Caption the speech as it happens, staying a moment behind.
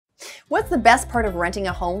What's the best part of renting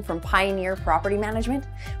a home from Pioneer Property Management?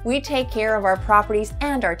 We take care of our properties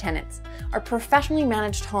and our tenants. Our professionally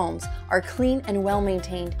managed homes are clean and well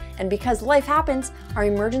maintained, and because life happens, our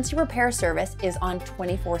emergency repair service is on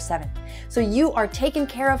 24/7. So you are taken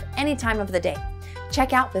care of any time of the day.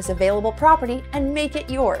 Check out this available property and make it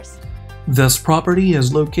yours. This property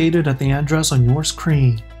is located at the address on your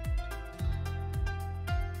screen.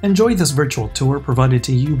 Enjoy this virtual tour provided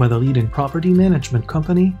to you by the leading property management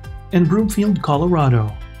company in Broomfield,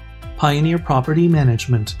 Colorado, Pioneer Property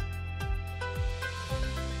Management.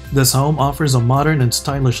 This home offers a modern and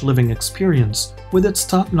stylish living experience with its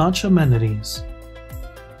top-notch amenities.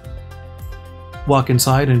 Walk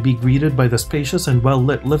inside and be greeted by the spacious and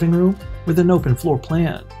well-lit living room with an open floor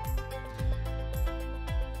plan.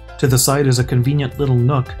 To the side is a convenient little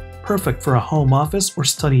nook, perfect for a home office or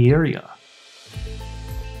study area.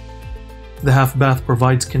 The half bath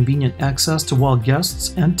provides convenient access to all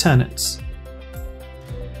guests and tenants.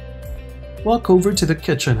 Walk over to the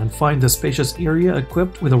kitchen and find the spacious area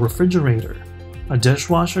equipped with a refrigerator, a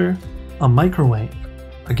dishwasher, a microwave,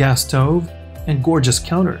 a gas stove, and gorgeous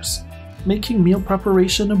counters, making meal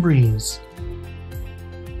preparation a breeze.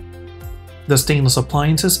 The stainless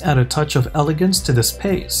appliances add a touch of elegance to the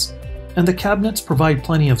space, and the cabinets provide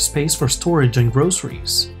plenty of space for storage and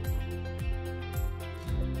groceries.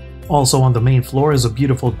 Also on the main floor is a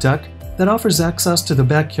beautiful deck that offers access to the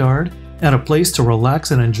backyard and a place to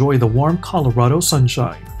relax and enjoy the warm Colorado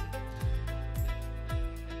sunshine.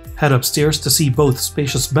 Head upstairs to see both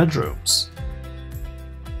spacious bedrooms.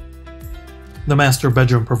 The master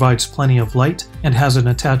bedroom provides plenty of light and has an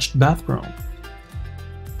attached bathroom.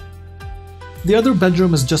 The other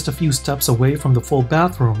bedroom is just a few steps away from the full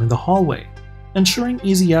bathroom in the hallway, ensuring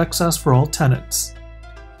easy access for all tenants.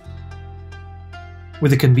 With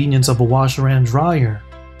the convenience of a washer and dryer,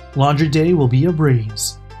 laundry day will be a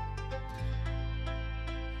breeze.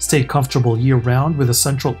 Stay comfortable year-round with a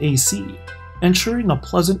central AC, ensuring a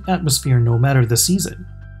pleasant atmosphere no matter the season.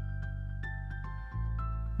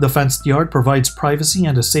 The fenced yard provides privacy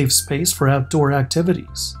and a safe space for outdoor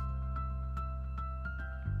activities.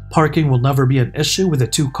 Parking will never be an issue with the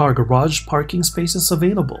 2-car garage parking spaces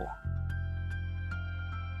available.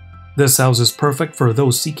 This house is perfect for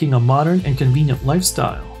those seeking a modern and convenient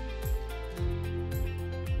lifestyle.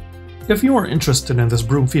 If you are interested in this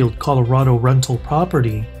Broomfield, Colorado rental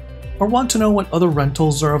property, or want to know what other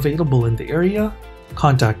rentals are available in the area,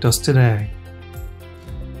 contact us today.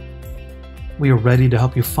 We are ready to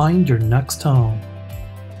help you find your next home.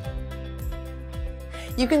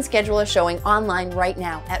 You can schedule a showing online right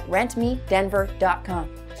now at rentmedenver.com.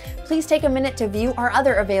 Please take a minute to view our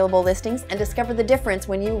other available listings and discover the difference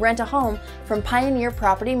when you rent a home from Pioneer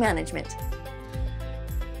Property Management.